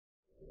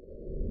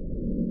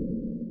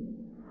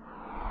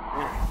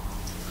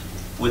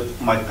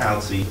With Mike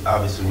Pouncey,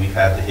 obviously we've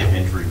had the hip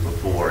injury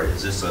before.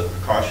 Is this a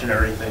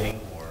precautionary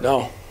thing? Or?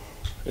 No,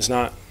 it's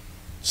not.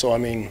 So, I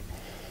mean,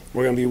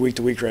 we're going to be week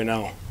to week right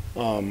now.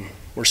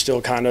 We're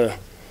still kind of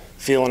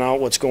feeling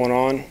out what's going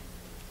on,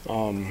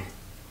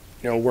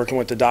 working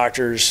with the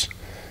doctors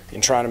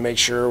and trying to make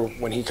sure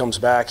when he comes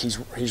back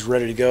he's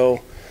ready to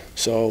go.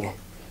 So,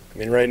 I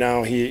mean, right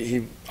now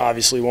he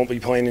obviously won't be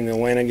playing in the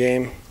Atlanta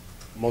game.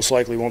 Most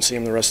likely won't see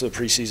him the rest of the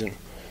preseason.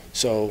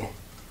 So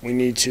we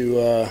need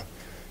to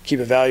keep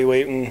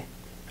evaluating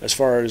as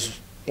far as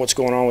what's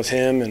going on with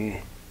him,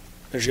 and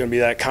there's going to be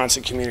that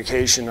constant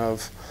communication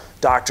of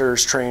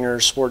doctors,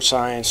 trainers, sports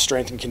science,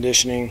 strength and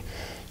conditioning.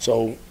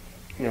 So,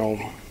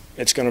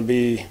 it's going to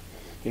be,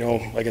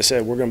 like I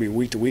said, we're going to be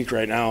week to week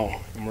right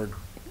now, and we're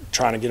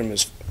trying to get him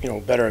as,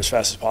 better as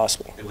fast as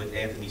possible. And with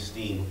Anthony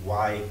Steen,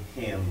 why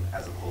him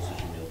as opposed to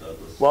Jamil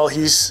Douglas? Well,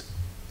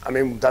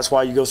 that's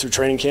why you go through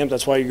training camp.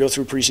 That's why you go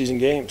through preseason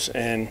games.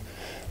 And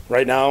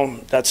right now,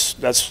 that's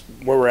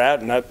where we're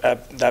at in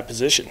that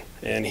position.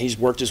 And he's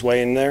worked his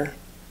way in there.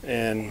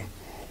 And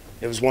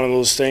it was one of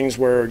those things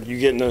where you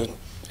get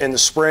in the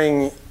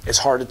spring, it's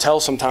hard to tell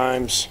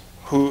sometimes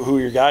who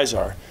your guys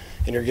are.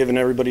 And you're giving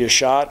everybody a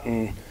shot.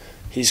 And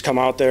he's come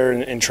out there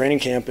in training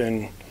camp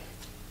and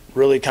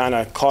really kind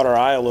of caught our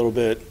eye a little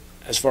bit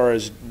as far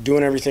as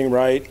doing everything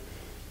right.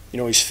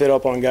 He's fit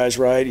up on guys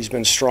right. He's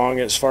been strong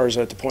as far as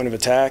at the point of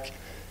attack.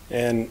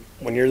 And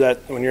when you're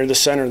the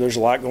center, there's a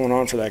lot going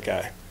on for that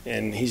guy.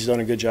 And he's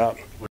done a good job.